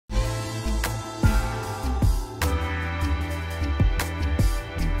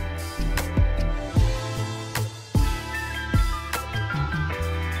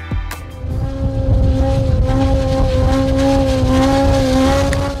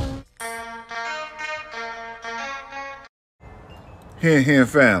Hen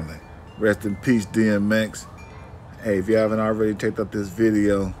family, rest in peace DMX. Hey, if you haven't already checked out this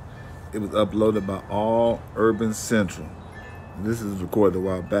video, it was uploaded by ALLURBANCENTRAL. This is recorded a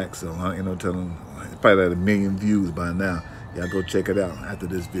while back, so I ain't no telling. It's probably at 1 million views by now. Y'all go check it out after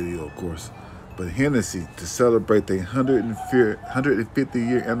this video, of course. But Hennessy, to celebrate their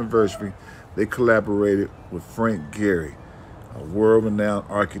 150-year anniversary, they collaborated with Frank Gehry, a world-renowned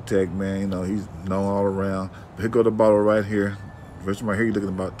architect, man. You know, he's known all around. But here go the bottle right here. Version right here, you're looking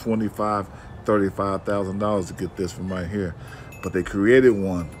at about $25,000, $35,000 to get this from right here. But they created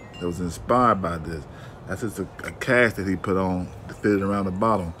one that was inspired by this. That's just a cast that he put on to fit it around the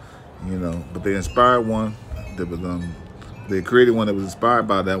bottle, you know. But they inspired one that was they created one that was inspired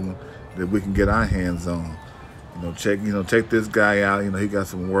by that one that we can get our hands on. Check this guy out. You know, he got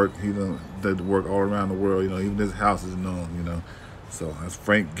some work. He did work all around the world. You know, even his house is known. You know, so that's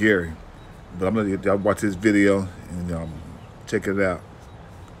Frank Gehry. But I'm gonna let y'all watch this video and check it out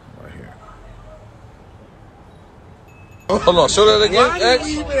right here. Hold on, show that again, Why X.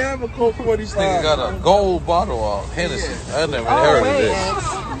 do you even have a Coke 45? Nigga got a gold bottle of Hennessy. I never heard of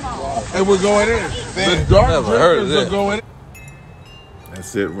this. And we're going in. The dark Never heard of drinkers this. are going in.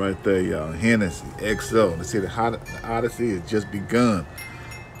 That's it right there, y'all. Hennessy XO. Let's see, the Odyssey has just begun.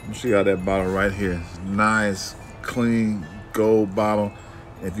 Let me show y'all that bottle right here. It's nice, clean, gold bottle.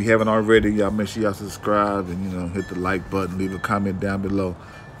 If you haven't already, y'all make sure y'all subscribe and, hit the like button, leave a comment down below.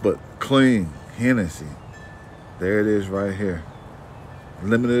 But clean Hennessy. There it is right here.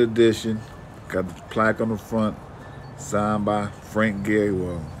 Limited edition. Got the plaque on the front. Signed by Frank Gehry,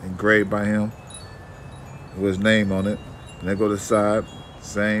 well, engraved by him. With his name on it. And then go to the side.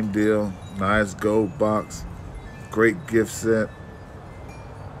 Same deal. Nice gold box. Great gift set.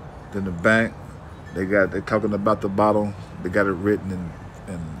 Then the back, they're talking about the bottle. They got it written in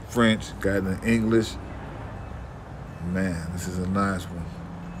French, got it in English. Man, this is a nice one.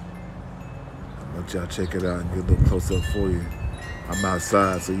 I'll let y'all check it out and get a little close up for you. I'm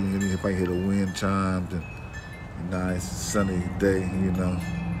outside, so you can hear the wind chimes and a nice sunny day,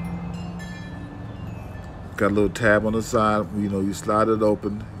 Got a little tab on the side, you slide it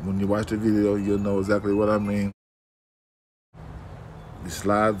open. When you watch the video, you'll know exactly what I mean. It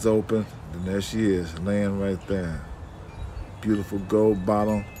slides open, and there she is, laying right there. Beautiful gold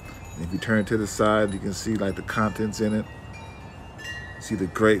bottle. And if you turn to the side, you can see like the contents in it. See the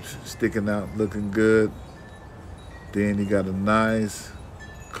grapes sticking out, looking good. Then you got a nice,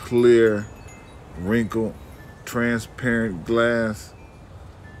 clear, wrinkled, transparent glass.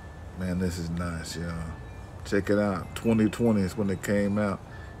 Man, this is nice, y'all. Check it out. 2020 is when it came out.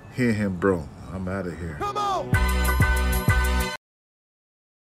 Hear him, bro. I'm out of here. Come on.